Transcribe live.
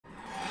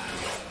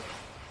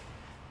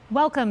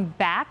Welcome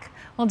back.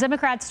 Well,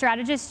 Democrat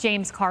strategist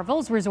James Carville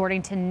is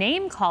resorting to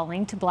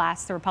name-calling to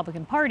blast the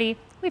Republican Party.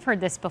 We've heard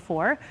this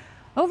before.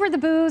 Over the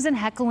boos and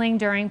heckling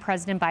during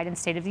President Biden's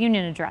State of the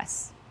Union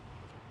address.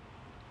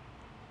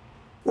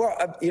 Well,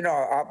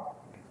 I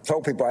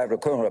told people I have a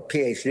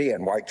PhD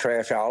in white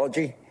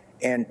trashology,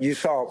 and you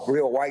saw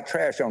real white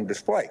trash on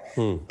display.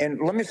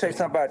 And let me say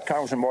something about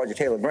Congressman Marjorie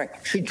Taylor Greene.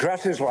 She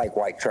dresses like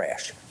white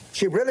trash.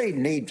 She really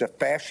needs a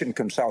fashion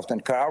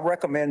consultant. Could I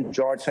recommend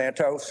George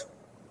Santos?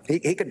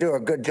 He could do a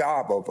good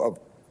job of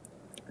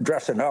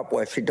dressing up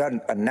where she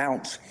doesn't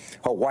announce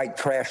her white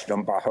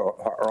trashdom by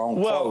her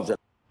own clothes.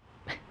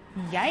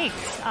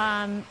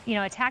 Yikes.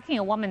 Attacking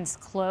a woman's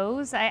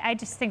clothes. I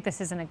just think this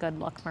isn't a good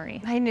look,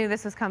 Marie. I knew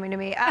this was coming to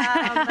me.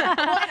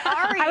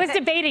 I was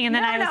debating, and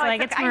then I was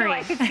like, it's Marie.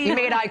 I could see you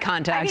made eye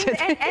contact.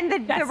 And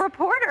the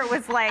reporter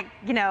was like,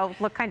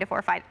 looked kind of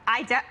horrified.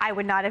 I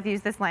would not have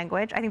used this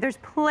language. I think there's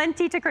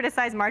plenty to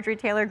criticize Marjorie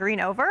Taylor Greene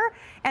over.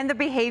 And the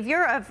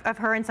behavior of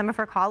her and some of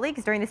her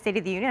colleagues during the State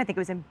of the Union, I think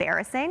it was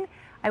embarrassing.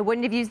 I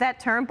wouldn't have used that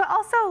term, but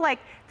also like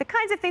the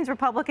kinds of things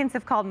Republicans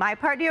have called my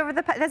party over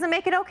the doesn't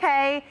make it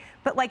okay.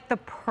 But like the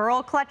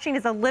pearl clutching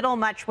is a little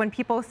much when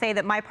people say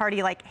that my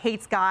party like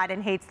hates God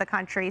and hates the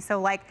country. So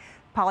like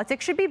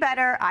politics should be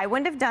better. I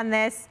wouldn't have done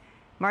this.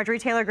 Marjorie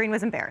Taylor Greene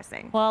was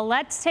embarrassing. Well,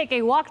 let's take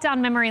a walk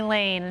down memory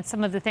lane and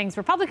some of the things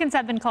Republicans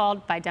have been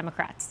called by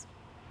Democrats.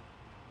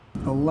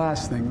 The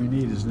last thing we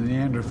need is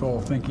Neanderthal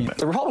thinking.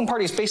 The Republican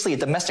Party is basically a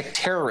domestic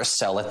terrorist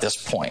cell at this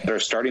point. They're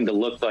starting to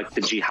look like the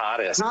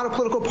jihadists. Not a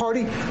political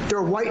party. They're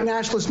a white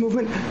nationalist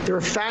movement. They're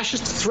a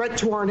fascist threat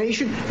to our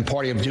nation.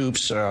 Party of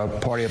dupes,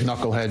 party of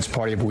knuckleheads,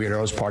 party of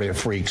weirdos, party of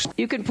freaks.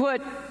 You could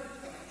put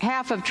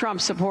half of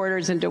Trump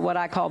supporters into what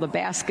I call the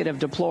basket of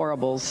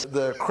deplorables.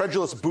 The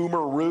credulous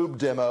boomer Rube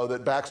demo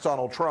that backs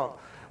Donald Trump,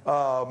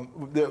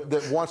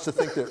 that wants to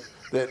think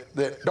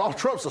that Donald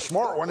Trump's a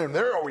smart one, and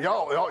y'all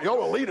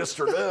elitists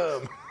are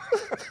dumb.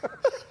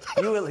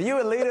 you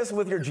elitists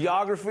with your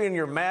geography and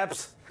your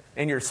maps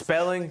and your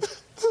spelling,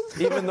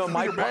 even though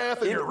my your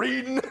math and your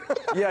reading.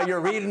 Yeah, you're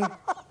reading.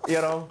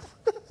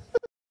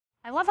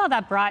 I love how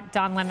that brought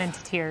Don Lemon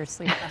to tears,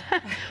 Lisa.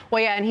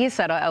 Well, yeah, and he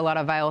said a lot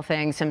of vile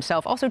things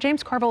himself. Also,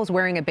 James Carville is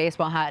wearing a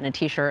baseball hat and a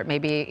T-shirt.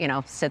 Maybe,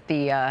 sit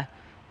the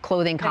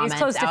clothing comments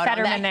he's close to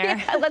Fetterman there.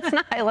 Yeah,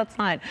 let's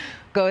not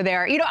go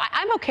there.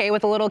 I'm okay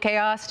with a little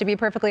chaos, to be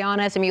perfectly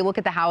honest. I mean, you look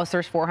at the House,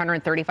 there's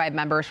 435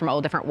 members from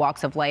all different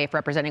walks of life,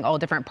 representing all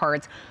different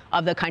parts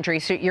of the country.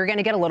 So you're going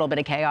to get a little bit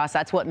of chaos.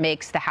 That's what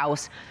makes the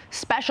House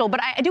special.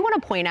 But I do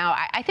want to point out,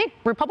 I think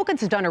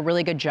Republicans have done a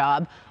really good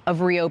job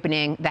of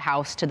reopening the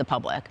House to the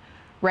public.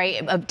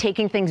 Right, of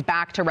taking things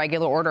back to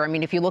regular order. I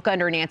mean, if you look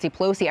under Nancy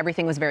Pelosi,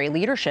 everything was very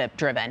leadership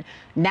driven.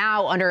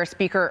 Now, under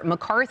Speaker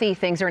McCarthy,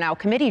 things are now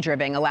committee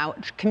driven,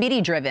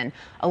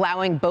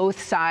 allowing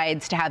both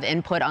sides to have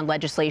input on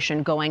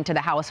legislation going to the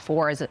House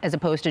floor, as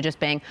opposed to just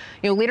being,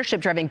 leadership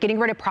driven. Getting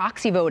rid of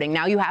proxy voting.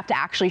 Now you have to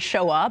actually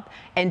show up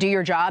and do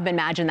your job.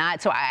 Imagine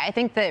that. So I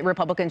think that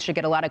Republicans should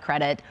get a lot of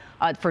credit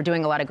for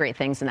doing a lot of great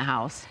things in the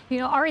House.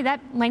 Ari, that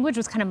language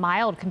was kind of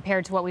mild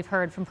compared to what we've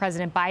heard from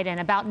President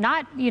Biden about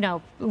not,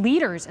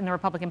 leaders in the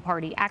Republican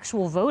Party,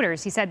 actual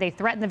voters. He said they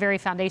threaten the very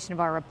foundation of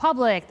our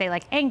republic. They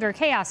like anger,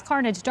 chaos,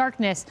 carnage,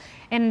 darkness,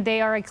 and they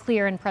are a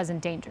clear and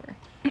present danger.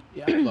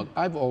 Yeah, look,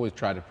 I've always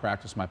tried to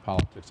practice my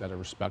politics at a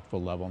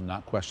respectful level,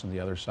 not question the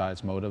other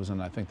side's motives,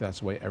 and I think that's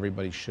the way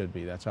everybody should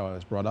be. That's how I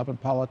was brought up in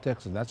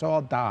politics, and that's how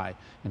I'll die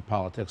in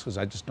politics, because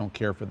I just don't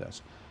care for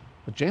this.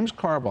 But James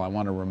Carville, I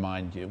want to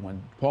remind you,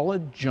 when Paula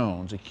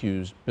Jones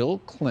accused Bill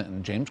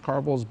Clinton, James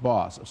Carville's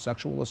boss, of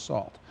sexual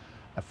assault,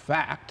 a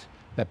fact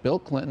that Bill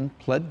Clinton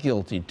pled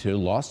guilty to,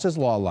 lost his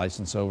law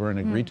license over, and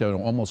agreed to an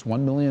almost $1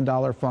 million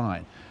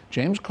fine.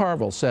 James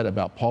Carville said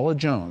about Paula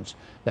Jones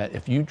that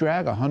if you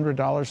drag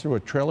 $100 through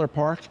a trailer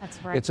park,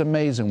 it's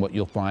amazing what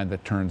you'll find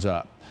that turns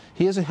up.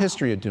 He has a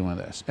history of doing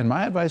this. And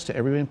my advice to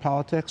everybody in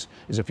politics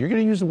is, if you're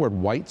going to use the word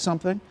white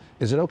something,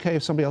 is it okay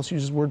if somebody else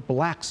uses the word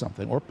black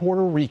something, or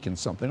Puerto Rican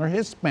something, or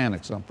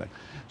Hispanic something?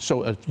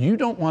 So if you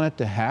don't want it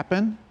to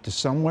happen to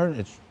somewhere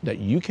that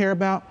you care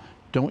about,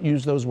 don't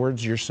use those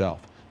words yourself.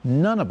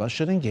 None of us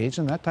should engage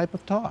in that type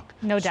of talk.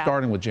 No doubt.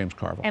 Starting with James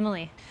Carville.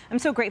 Emily. I'm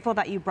so grateful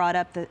that you brought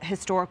up the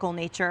historical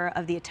nature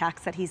of the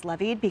attacks that he's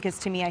levied, because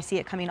to me, I see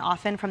it coming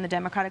often from the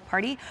Democratic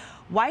Party.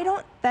 Why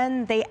don't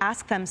then they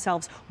ask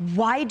themselves,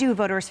 why do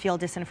voters feel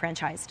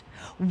disenfranchised?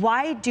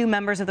 Why do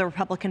members of the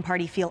Republican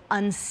Party feel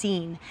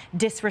unseen,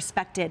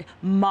 disrespected,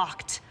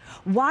 mocked?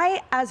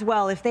 Why, as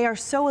well, if they are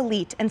so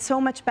elite and so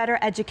much better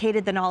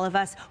educated than all of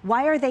us,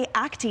 why are they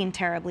acting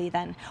terribly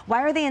then?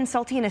 Why are they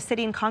insulting a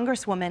sitting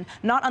congresswoman,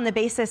 not on the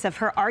basis of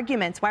her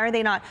arguments? Why are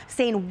they not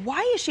saying,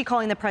 why is she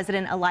calling the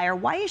president a liar?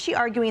 Why is she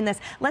arguing this?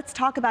 Let's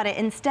talk about it.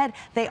 Instead,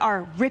 they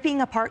are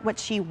ripping apart what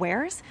she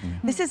wears.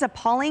 This is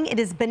appalling. It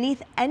is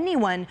beneath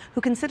anyone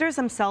who considers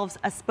themselves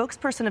a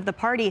spokesperson of the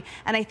party.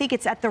 And I think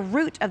it's at the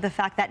root of the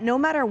fact that no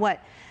matter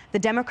what the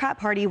Democrat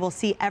Party will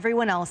see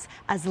everyone else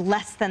as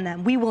less than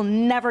them. We will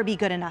never be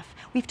good enough.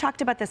 We've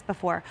talked about this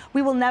before.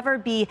 We will never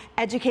be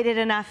educated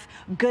enough,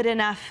 good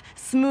enough,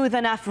 smooth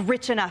enough,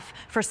 rich enough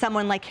for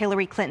someone like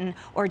Hillary Clinton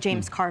or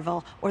James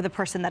Carville or the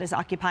person that is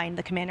occupying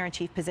the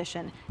commander-in-chief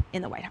position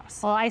in the White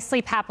House. Well, I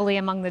sleep happily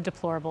among the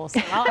deplorables,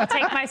 so I'll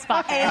take my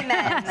spot there.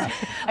 Amen.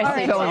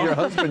 I'm telling your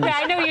husband. Yeah,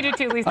 I know you do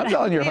too, Lisa. I'm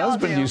telling your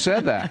husband you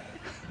said that.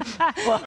 Well,